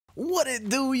What it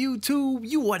do, YouTube?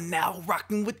 You are now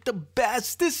rocking with the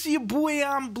best. This is your boy,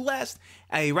 I'm blessed.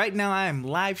 Hey, right now I am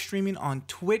live streaming on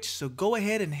Twitch, so go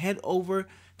ahead and head over.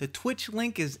 The Twitch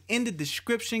link is in the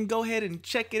description. Go ahead and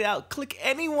check it out. Click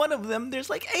any one of them. There's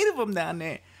like 8 of them down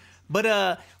there.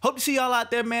 But hope to see y'all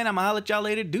out there, man. I'ma holler at y'all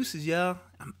later. Deuces, y'all.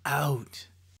 I'm out.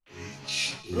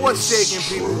 What's shaking,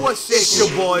 people? What's shaking? It's your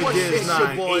boy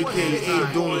Diz9,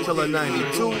 aka Doom Killer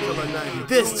 92.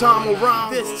 This time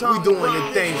around, we doing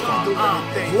the thing from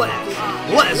Blast.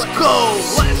 Let's go!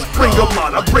 Bring them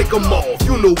out, I break them off.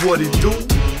 You know what it do.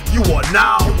 You are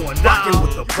now rocking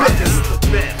with the best.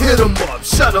 Hit them up,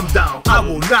 shut them down. I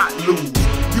will not lose.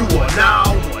 You are now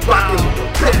rocking with the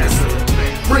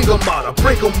best. Bring them out, I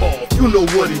break them off. You know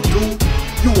what it do.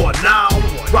 You are now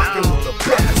rocking with the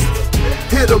best.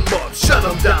 Hit them up, shut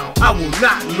them down, I will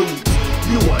not lose.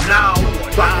 You are now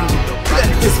rocking with the best.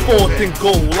 It's 4th and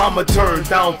goal, I'ma turn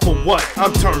down for what?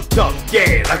 I'm turned up,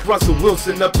 yeah, like Russell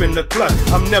Wilson up in the clutch.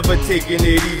 I'm never taking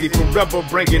it easy, forever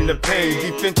bringing the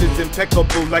pain. Defense is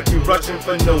impeccable, like you rushing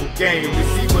for no gain. You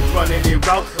see what's running in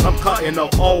route, I'm cutting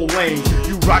off all lanes.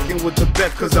 You rocking with the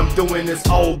best, cause I'm doing this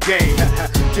all game.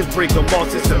 Just break them all,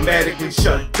 systematically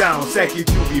shut down. Sacky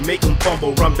QB, make them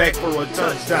fumble, run back for a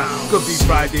touchdown. Could be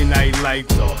Friday night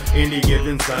lights or any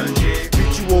given Sunday.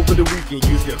 Beat you over the weekend,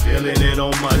 you still feeling it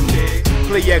on Monday.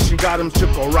 Play action, got him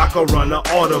shook, or rock or run, or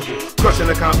audible. Crushing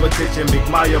the competition, make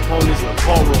my opponents look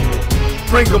horrible.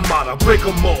 Bring them out, I break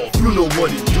them off, you know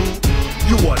what it do.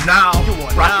 You are now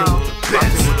rocking with the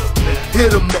best.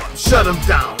 Hit them up, shut them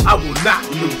down, I will not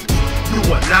lose. You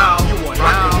are now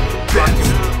rocking with the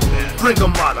best. Bring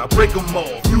them out, I break them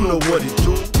off, you know what it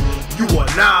do. You are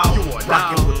now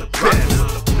rocking with the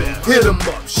best. Hit them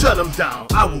up, shut them down,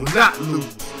 I will not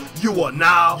lose. You are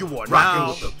now rocking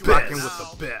with the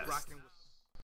best.